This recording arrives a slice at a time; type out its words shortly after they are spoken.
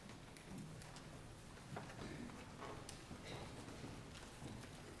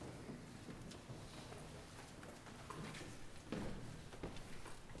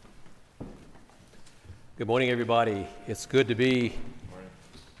Good morning, everybody. It's good to be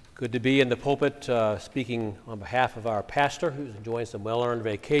in the pulpit speaking on behalf of our pastor, who's enjoying some well-earned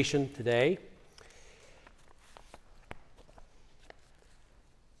vacation today.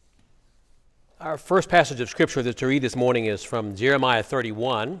 Our first passage of Scripture to read this morning is from Jeremiah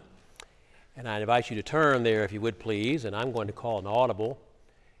 31, and I invite you to turn there if you would please, and I'm going to call an audible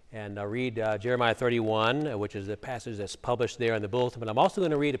and read Jeremiah 31, which is a passage that's published there in the bulletin, but I'm also going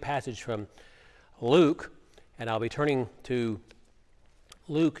to read a passage from Luke, and I'll be turning to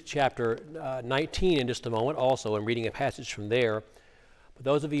Luke chapter 19 in just a moment also and reading a passage from there. But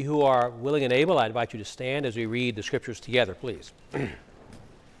those of you who are willing and able, I invite you to stand as we read the Scriptures together, please.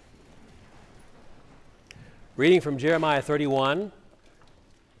 Reading from Jeremiah 31,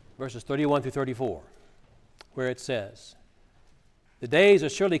 verses 31 through 34, where it says, "The days are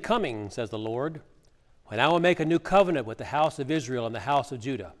surely coming, says the Lord, when I will make a new covenant with the house of Israel and the house of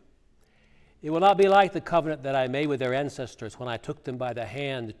Judah. It will not be like the covenant that I made with their ancestors when I took them by the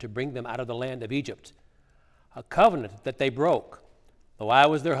hand to bring them out of the land of Egypt, a covenant that they broke, though I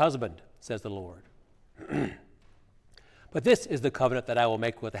was their husband, says the Lord. But this is the covenant that I will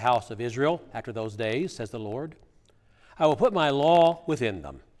make with the house of Israel after those days, says the Lord. I will put my law within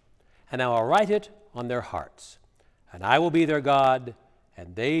them, and I will write it on their hearts, and I will be their God,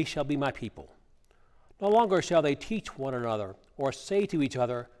 and they shall be my people. No longer shall they teach one another or say to each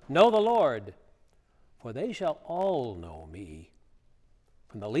other, 'Know the Lord,' for they shall all know me,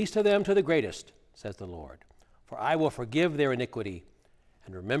 from the least of them to the greatest, says the Lord. For I will forgive their iniquity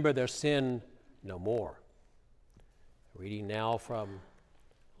and remember their sin no more." Reading now from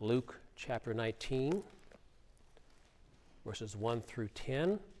Luke chapter 19, verses 1 through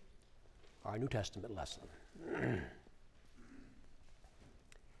 10, our New Testament lesson.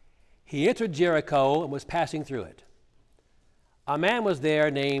 He entered Jericho and was passing through it. A man was there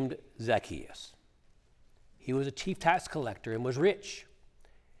named Zacchaeus. He was a chief tax collector and was rich.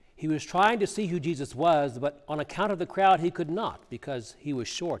 He was trying to see who Jesus was, but on account of the crowd he could not, because he was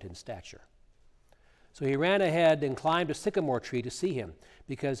short in stature. So he ran ahead and climbed a sycamore tree to see him,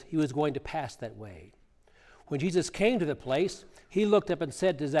 because he was going to pass that way. When Jesus came to the place, he looked up and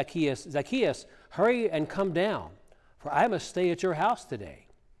said to Zacchaeus, "Zacchaeus, hurry and come down, for I must stay at your house today."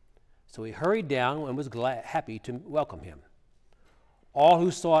 So he hurried down and was happy to welcome him. All who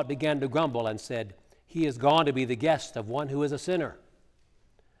saw it began to grumble and said, "He is gone to be the guest of one who is a sinner."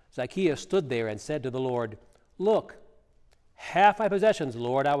 Zacchaeus stood there and said to the Lord, "Look, half my possessions,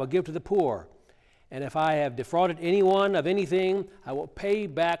 Lord, I will give to the poor, and if I have defrauded anyone of anything, I will pay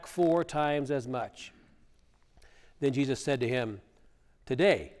back 4 times as much." Then Jesus said to him,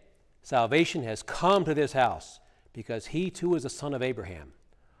 "Today salvation has come to this house, because he too is a son of Abraham.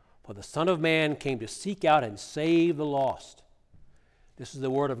 For the Son of Man came to seek out and save the lost." This is the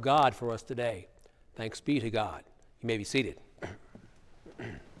word of God for us today. Thanks be to God. You may be seated.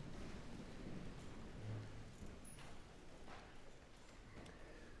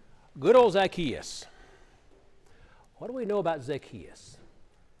 Good old Zacchaeus. What do we know about Zacchaeus?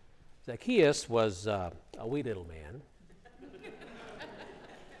 Zacchaeus was a wee little man.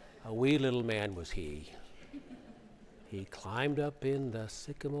 A wee little man was he. He climbed up in the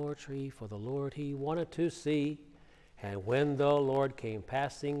sycamore tree for the Lord he wanted to see. And when the Lord came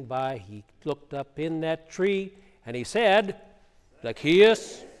passing by, he looked up in that tree and he said,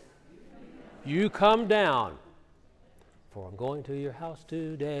 "Zacchaeus, you come down, for I'm going to your house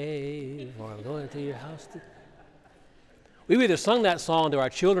today, for I'm going to your house today." We've either sung that song to our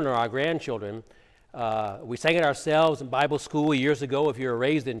children or our grandchildren. We sang it ourselves in Bible school years ago if you were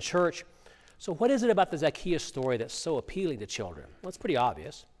raised in church. So what is it about the Zacchaeus story that's so appealing to children? Well, it's pretty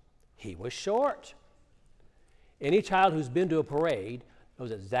obvious. He was short. Any child who's been to a parade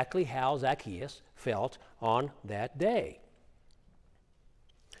knows exactly how Zacchaeus felt on that day.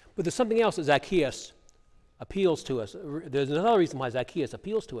 But there's something else that Zacchaeus appeals to us. There's another reason why Zacchaeus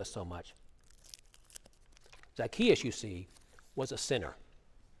appeals to us so much. Zacchaeus, you see, was a sinner.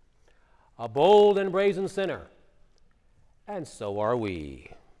 A bold and brazen sinner. And so are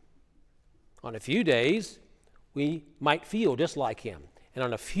we. On a few days, we might feel just like him. And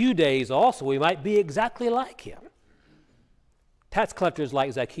on a few days also, we might be exactly like him. Tax collectors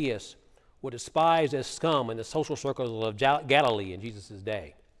like Zacchaeus were despised as scum in the social circles of Galilee in Jesus'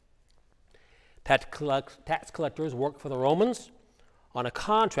 day. Tax collectors worked for the Romans on a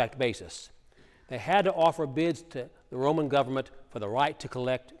contract basis. They had to offer bids to the Roman government for the right to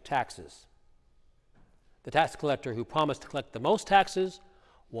collect taxes. The tax collector who promised to collect the most taxes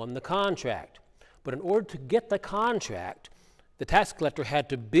won the contract. But in order to get the contract, the tax collector had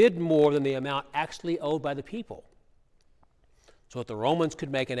to bid more than the amount actually owed by the people, so that the Romans could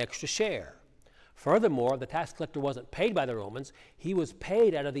make an extra share. Furthermore, the tax collector wasn't paid by the Romans. He was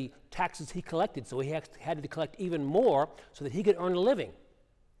paid out of the taxes he collected, so he had to collect even more so that he could earn a living.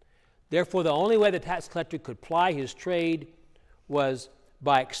 Therefore, the only way the tax collector could ply his trade was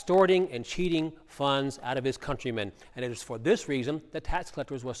by extorting and cheating funds out of his countrymen. And it is for this reason that tax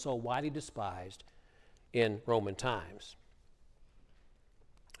collectors were so widely despised in Roman times.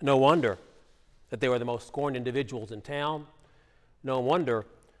 No wonder that they were the most scorned individuals in town. No wonder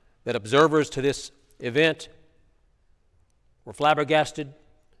that observers to this event were flabbergasted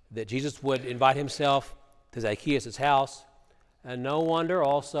that Jesus would invite himself to Zacchaeus' house. And no wonder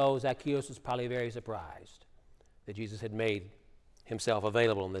also Zacchaeus was probably very surprised that Jesus had made himself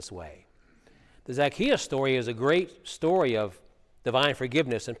available in this way. The Zacchaeus story is a great story of divine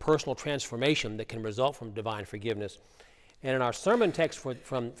forgiveness and personal transformation that can result from divine forgiveness. And in our sermon text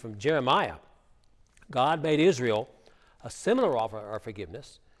from Jeremiah, God made Israel a similar offer of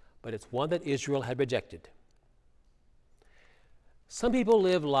forgiveness, but it's one that Israel had rejected. Some people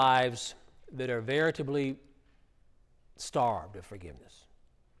live lives that are veritably starved of forgiveness.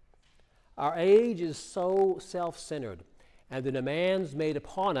 Our age is so self-centered, and the demands made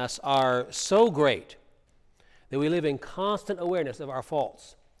upon us are so great that we live in constant awareness of our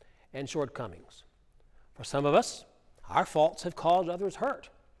faults and shortcomings. For some of us, our faults have caused others hurt.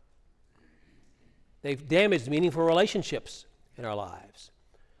 They've damaged meaningful relationships in our lives.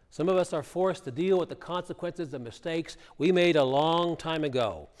 Some of us are forced to deal with the consequences of mistakes we made a long time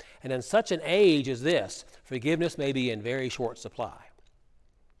ago. And in such an age as this, forgiveness may be in very short supply.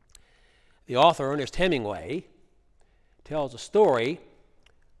 The author, Ernest Hemingway, tells a story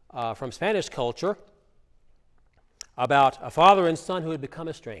from Spanish culture about a father and son who had become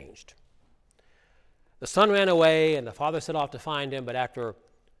estranged. The son ran away and the father set off to find him, but after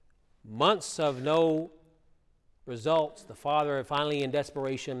months of no results, the father finally, in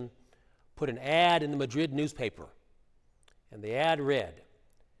desperation, put an ad in the Madrid newspaper. And the ad read,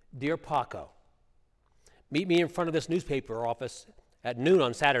 "Dear Paco, meet me in front of this newspaper office at noon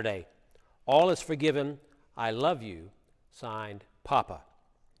on Saturday. All is forgiven. I love you. Signed, Papa."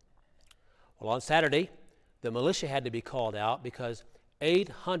 Well, on Saturday, the militia had to be called out because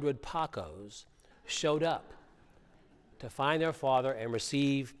 800 Pacos showed up to find their father and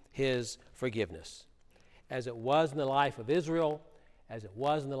receive his forgiveness. As it was in the life of Israel, as it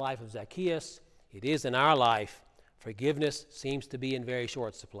was in the life of Zacchaeus, it is in our life. Forgiveness seems to be in very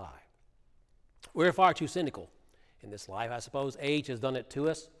short supply. We're far too cynical in this life. I suppose age has done it to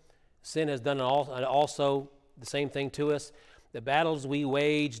us. Sin has done also the same thing to us. The battles we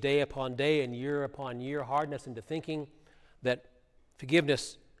wage day upon day and year upon year harden us into thinking that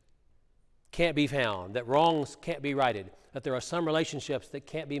forgiveness can't be found, that wrongs can't be righted, that there are some relationships that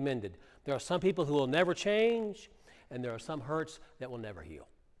can't be mended. There are some people who will never change, and there are some hurts that will never heal.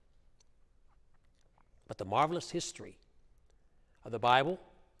 But the marvelous history of the Bible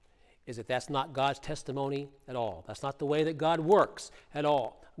is that that's not God's testimony at all. That's not the way that God works at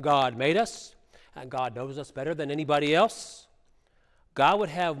all. God made us, and God knows us better than anybody else. God would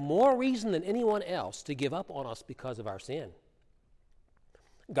have more reason than anyone else to give up on us because of our sin.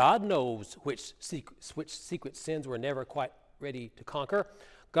 God knows which secret sins we're never quite ready to conquer.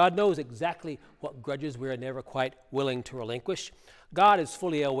 God knows exactly what grudges we're never quite willing to relinquish. God is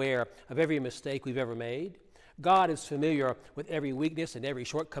fully aware of every mistake we've ever made. God is familiar with every weakness and every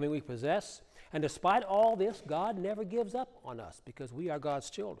shortcoming we possess. And despite all this, God never gives up on us because we are God's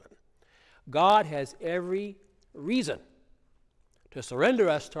children. God has every reason to surrender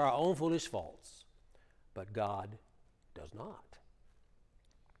us to our own foolish faults, but God does not.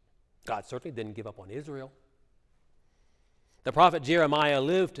 God certainly didn't give up on Israel. The prophet Jeremiah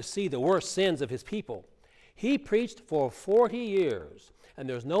lived to see the worst sins of his people. He preached for 40 years, and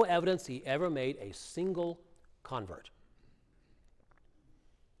there's no evidence he ever made a single convert.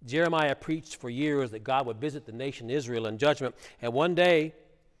 Jeremiah preached for years that God would visit the nation Israel in judgment, and one day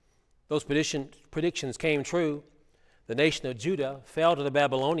those predictions came true. The nation of Judah fell to the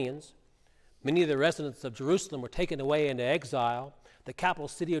Babylonians. Many of the residents of Jerusalem were taken away into exile. The capital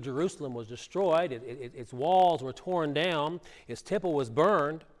city of Jerusalem was destroyed. Its walls were torn down. Its temple was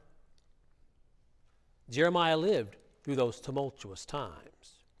burned. Jeremiah lived through those tumultuous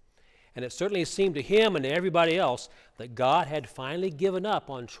times. And it certainly seemed to him and to everybody else that God had finally given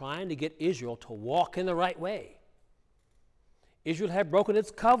up on trying to get Israel to walk in the right way. Israel had broken its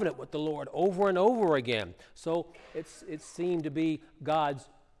covenant with the Lord over and over again. So it seemed to be God's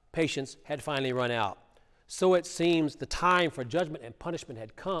patience had finally run out. So it seems the time for judgment and punishment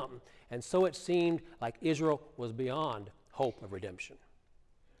had come, and so it seemed like Israel was beyond hope of redemption.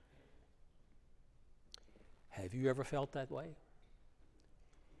 Have you ever felt that way?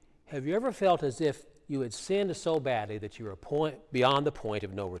 Have you ever felt as if you had sinned so badly that you were beyond the point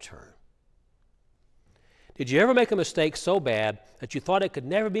of no return? Did you ever make a mistake so bad that you thought it could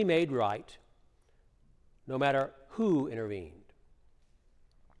never be made right, no matter who intervened?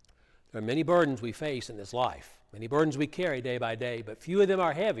 There are many burdens we face in this life, many burdens we carry day by day, but few of them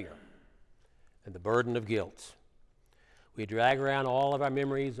are heavier than the burden of guilt. We drag around all of our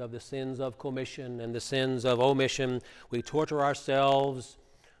memories of the sins of commission and the sins of omission. We torture ourselves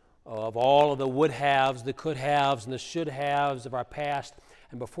of all of the would-haves, the could-haves, and the should-haves of our past.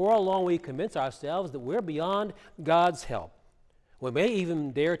 And before long, we convince ourselves that we're beyond God's help. We may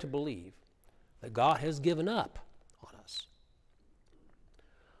even dare to believe that God has given up on us.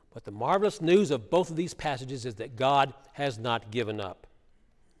 But the marvelous news of both of these passages is that God has not given up.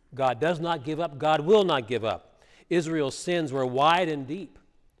 God does not give up. God will not give up. Israel's sins were wide and deep,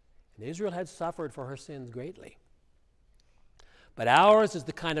 and Israel had suffered for her sins greatly. But ours is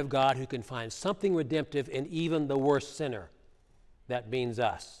the kind of God who can find something redemptive in even the worst sinner. That means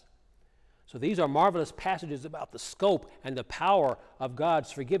us. So these are marvelous passages about the scope and the power of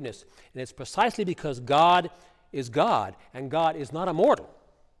God's forgiveness. And it's precisely because God is God and God is not a mortal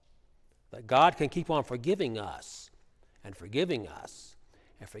that God can keep on forgiving us and forgiving us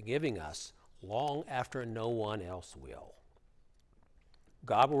and forgiving us long after no one else will.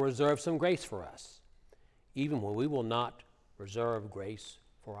 God will reserve some grace for us, even when we will not reserve grace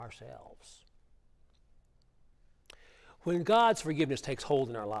for ourselves. When God's forgiveness takes hold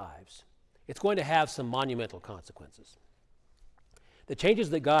in our lives, it's going to have some monumental consequences. The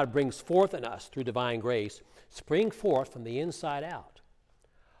changes that God brings forth in us through divine grace spring forth from the inside out.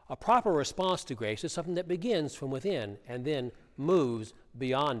 A proper response to grace is something that begins from within and then moves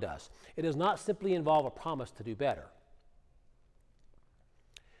beyond us. It does not simply involve a promise to do better.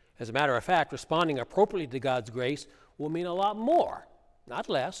 As a matter of fact, responding appropriately to God's grace will mean a lot more, not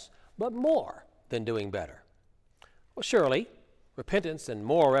less, but more than doing better. Well, surely, repentance and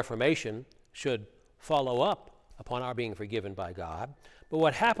moral reformation should follow up upon our being forgiven by God, but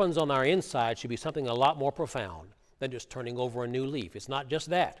what happens on our inside should be something a lot more profound than just turning over a new leaf. It's not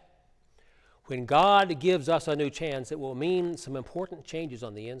just that. When God gives us a new chance, it will mean some important changes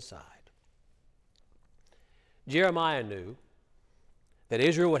on the inside. Jeremiah knew that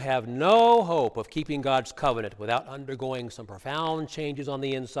Israel would have no hope of keeping God's covenant without undergoing some profound changes on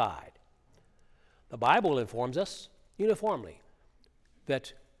the inside. The Bible informs us uniformly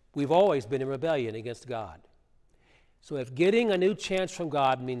that we've always been in rebellion against God. So if getting a new chance from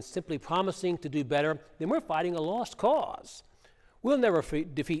God means simply promising to do better, then we're fighting a lost cause. We'll never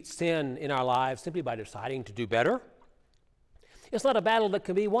defeat sin in our lives simply by deciding to do better. It's not a battle that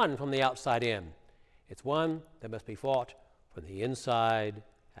can be won from the outside in. It's one that must be fought from the inside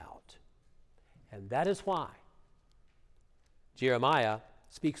out. And that is why Jeremiah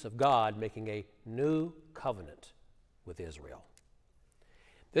speaks of God making a new covenant with Israel.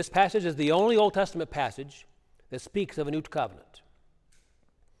 This passage is the only Old Testament passage that speaks of a new covenant.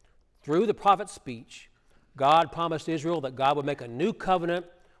 Through the prophet's speech, God promised Israel that God would make a new covenant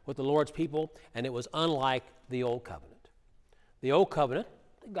with the Lord's people, and it was unlike the old covenant. The old covenant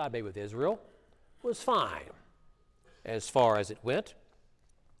that God made with Israel was fine as far as it went.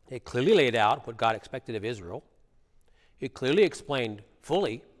 It clearly laid out what God expected of Israel. It clearly explained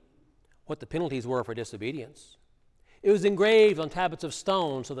fully what the penalties were for disobedience. It was engraved on tablets of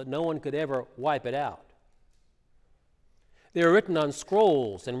stone so that no one could ever wipe it out. They were written on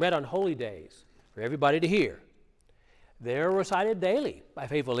scrolls and read on holy days for everybody to hear. They were recited daily by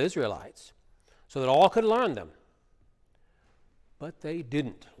faithful Israelites so that all could learn them. But they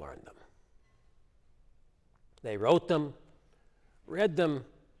didn't learn them. They wrote them, read them,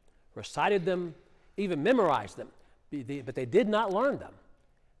 recited them, even memorized them, but they did not learn them.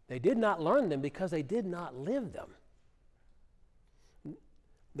 They did not learn them because they did not live them.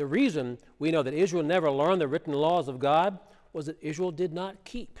 The reason we know that Israel never learned the written laws of God was that Israel did not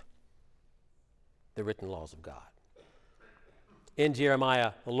keep the written laws of God. In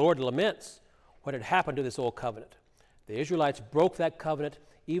Jeremiah, the Lord laments what had happened to this old covenant. The Israelites broke that covenant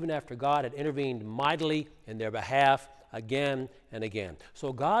even after God had intervened mightily in their behalf again and again.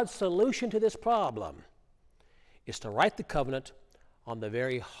 So God's solution to this problem is to write the covenant on the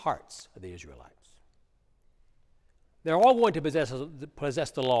very hearts of the Israelites. They're all going to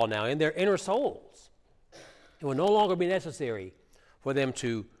possess the law now in their inner souls. It will no longer be necessary for them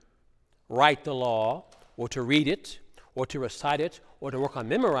to write the law or to read it or to recite it or to work on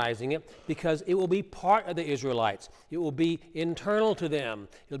memorizing it, because it will be part of the Israelites. It will be internal to them.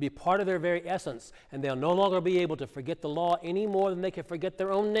 It will be part of their very essence, and they'll no longer be able to forget the law any more than they can forget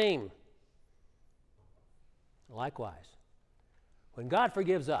their own name. Likewise, When God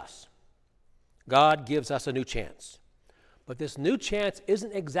forgives us, God gives us a new chance. But this new chance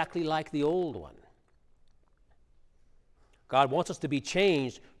isn't exactly like the old one. God wants us to be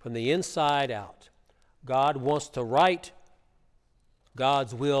changed from the inside out. God wants to write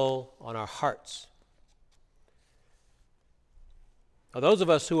God's will on our hearts. Now, those of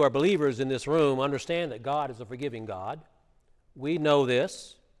us who are believers in this room understand that God is a forgiving God. We know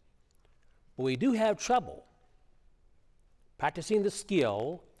this, but we do have trouble practicing the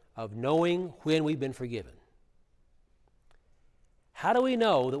skill of knowing when we've been forgiven. How do we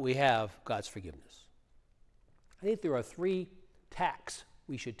know that we have God's forgiveness? I think there are 3 tacks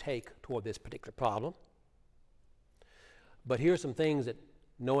we should take toward this particular problem. But here are some things that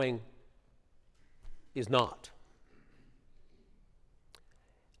knowing is not.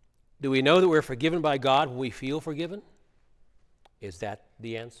 Do we know that we're forgiven by God when we feel forgiven? Is that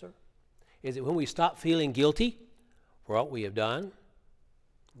the answer? Is it when we stop feeling guilty for what we have done?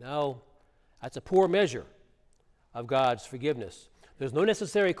 No, that's a poor measure of God's forgiveness. There's no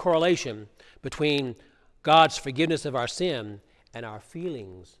necessary correlation between God's forgiveness of our sin and our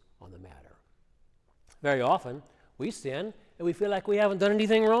feelings on the matter. Very often, we sin and we feel like we haven't done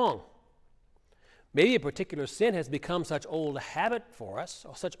anything wrong. Maybe a particular sin has become such old habit for us,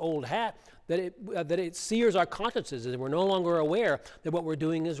 or such old hat, that it sears our consciences and we're no longer aware that what we're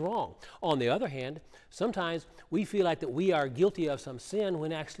doing is wrong. On the other hand, sometimes we feel like that we are guilty of some sin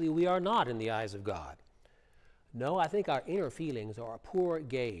when actually we are not in the eyes of God. No, I think our inner feelings are a poor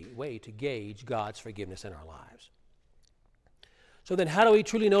way to gauge God's forgiveness in our lives. So then how do we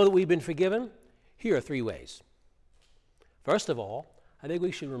truly know that we've been forgiven? Here are 3 ways. First of all, I think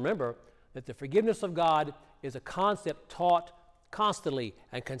we should remember that the forgiveness of God is a concept taught constantly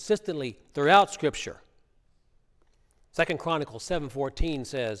and consistently throughout Scripture. 2 Chronicles 7:14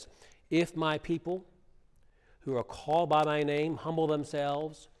 says, "If my people who are called by my name humble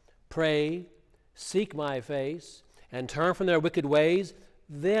themselves, pray, seek my face, and turn from their wicked ways,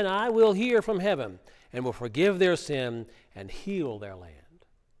 then I will hear from heaven and will forgive their sin and heal their land."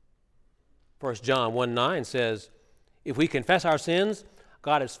 1 John 1:9 says, "If we confess our sins,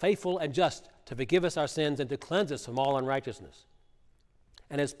 God is faithful and just to forgive us our sins and to cleanse us from all unrighteousness."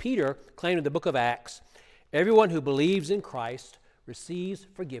 And as Peter claimed in the book of Acts, everyone who believes in Christ receives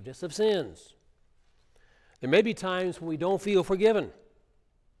forgiveness of sins. There may be times when we don't feel forgiven,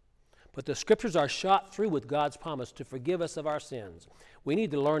 but the Scriptures are shot through with God's promise to forgive us of our sins. We need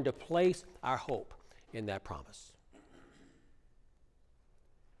to learn to place our hope in that promise.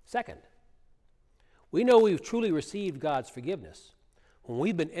 Second, we know we've truly received God's forgiveness when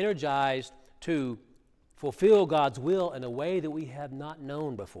we've been energized to fulfill God's will in a way that we have not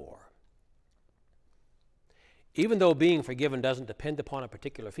known before. Even though being forgiven doesn't depend upon a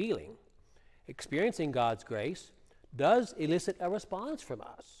particular feeling, experiencing God's grace does elicit a response from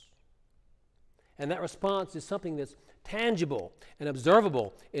us. And that response is something that's tangible and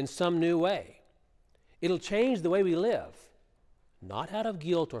observable in some new way. It'll change the way we live, not out of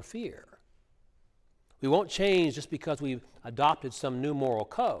guilt or fear. We won't change just because we've adopted some new moral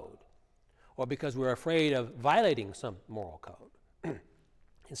code or because we're afraid of violating some moral code.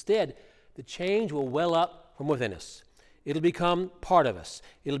 Instead, the change will well up from within us. It'll become part of us.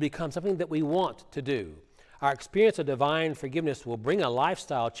 It'll become something that we want to do. Our experience of divine forgiveness will bring a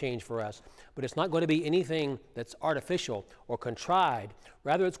lifestyle change for us, but it's not going to be anything that's artificial or contrived.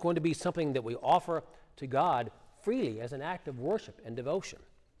 Rather, it's going to be something that we offer to God freely as an act of worship and devotion.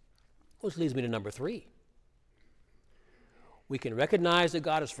 Which leads me to number 3. We can recognize that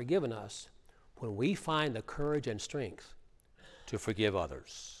God has forgiven us when we find the courage and strength to forgive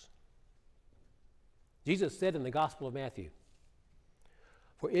others. Jesus said in the Gospel of Matthew,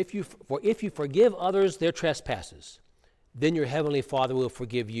 For if you forgive others their trespasses, then your heavenly Father will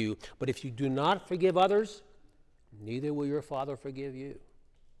forgive you. But if you do not forgive others, neither will your Father forgive you."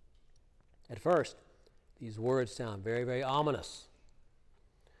 At first, these words sound very, very ominous.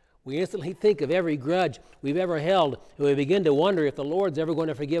 We instantly think of every grudge we've ever held, and we begin to wonder if the Lord's ever going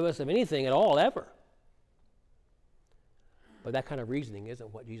to forgive us of anything at all, ever. But that kind of reasoning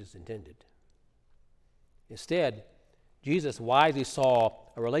isn't what Jesus intended. Instead, Jesus wisely saw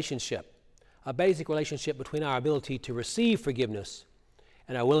a relationship, a basic relationship between our ability to receive forgiveness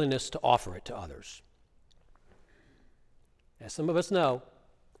and our willingness to offer it to others. As some of us know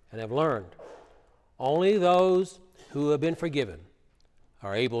and have learned, only those who have been forgiven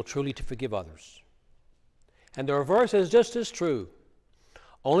are able truly to forgive others. And the reverse is just as true.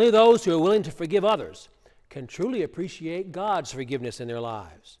 Only those who are willing to forgive others can truly appreciate God's forgiveness in their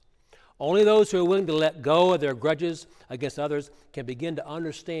lives. Only those who are willing to let go of their grudges against others can begin to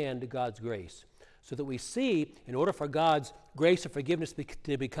understand God's grace. so that we see, in order for God's grace and forgiveness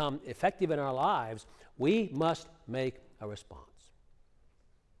to become effective in our lives, we must make a response.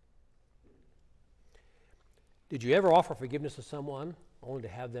 Did you ever offer forgiveness to someone only to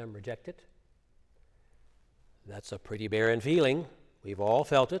have them reject it? That's a pretty barren feeling. We've all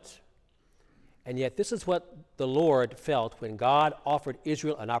felt it. And yet this is what the Lord felt when God offered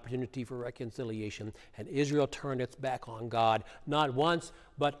Israel an opportunity for reconciliation, and Israel turned its back on God, not once,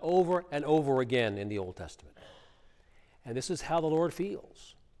 but over and over again in the Old Testament. And this is how the Lord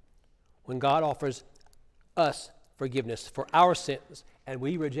feels when God offers us forgiveness for our sins, and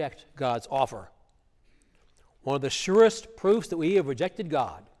we reject God's offer. One of the surest proofs that we have rejected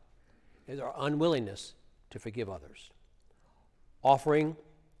God is our unwillingness to forgive others. Offering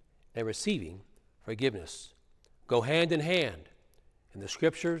and receiving forgiveness go hand in hand in the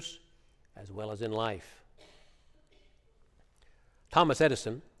Scriptures as well as in life. Thomas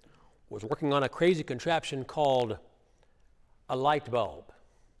Edison was working on a crazy contraption called a light bulb.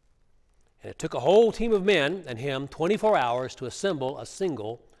 And it took a whole team of men and him 24 hours to assemble a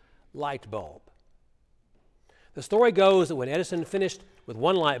single light bulb. The story goes that when Edison finished with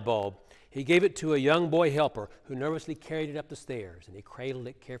one light bulb, he gave it to a young boy helper who nervously carried it up the stairs, and he cradled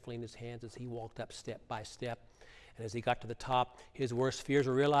it carefully in his hands as he walked up step by step. And as he got to the top, his worst fears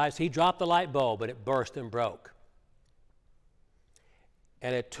were realized. He dropped the light bulb, and it burst and broke.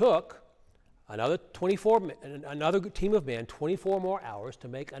 And it took another team of men 24 more hours to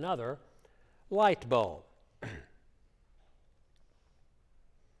make another light bulb.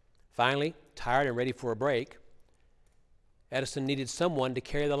 Finally, tired and ready for a break, Edison needed someone to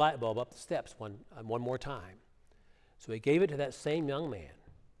carry the light bulb up the steps one more time. So he gave it to that same young man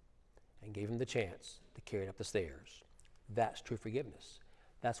and gave him the chance to carry it up the stairs. That's true forgiveness.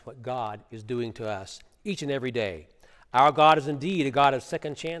 That's what God is doing to us each and every day. Our God is indeed a God of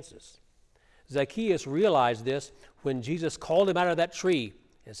second chances. Zacchaeus realized this when Jesus called him out of that tree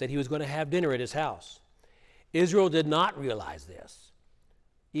and said he was going to have dinner at his house. Israel did not realize this,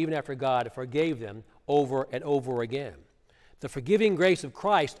 even after God forgave them over and over again. The forgiving grace of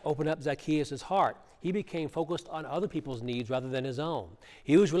Christ opened up Zacchaeus' heart. He became focused on other people's needs rather than his own.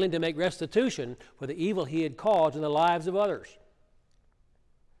 He was willing to make restitution for the evil he had caused in the lives of others.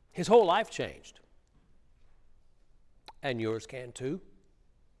 His whole life changed. And yours can too.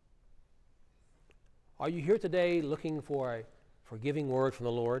 Are you here today looking for a forgiving word from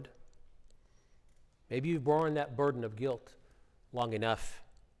the Lord? Maybe you've borne that burden of guilt long enough.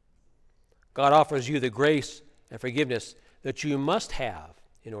 God offers you the grace and forgiveness that you must have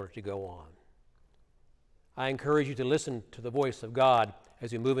in order to go on. I encourage you to listen to the voice of God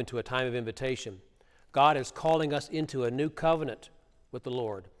as we move into a time of invitation. God is calling us into a new covenant with the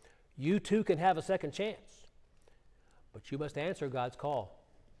Lord. You too can have a second chance, but you must answer God's call.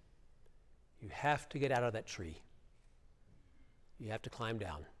 You have to get out of that tree. You have to climb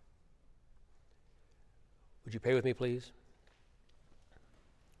down. Would you pray with me, please?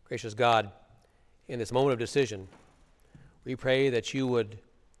 Gracious God, in this moment of decision, we pray that you would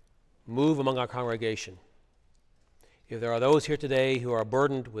move among our congregation. If there are those here today who are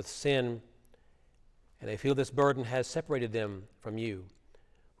burdened with sin and they feel this burden has separated them from you,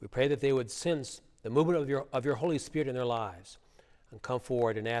 we pray that they would sense the movement of your Holy Spirit in their lives and come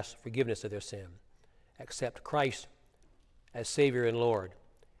forward and ask forgiveness of their sin, accept Christ as Savior and Lord,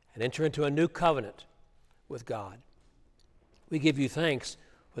 and enter into a new covenant with God. We give you thanks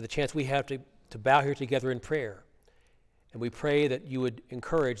for the chance we have to bow here together in prayer. And we pray that you would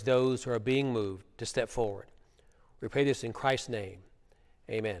encourage those who are being moved to step forward. We pray this in Christ's name.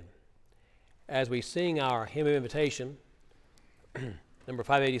 Amen. As we sing our hymn of invitation, number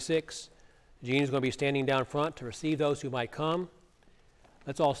 586, Jean is going to be standing down front to receive those who might come.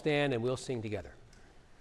 Let's all stand and we'll sing together.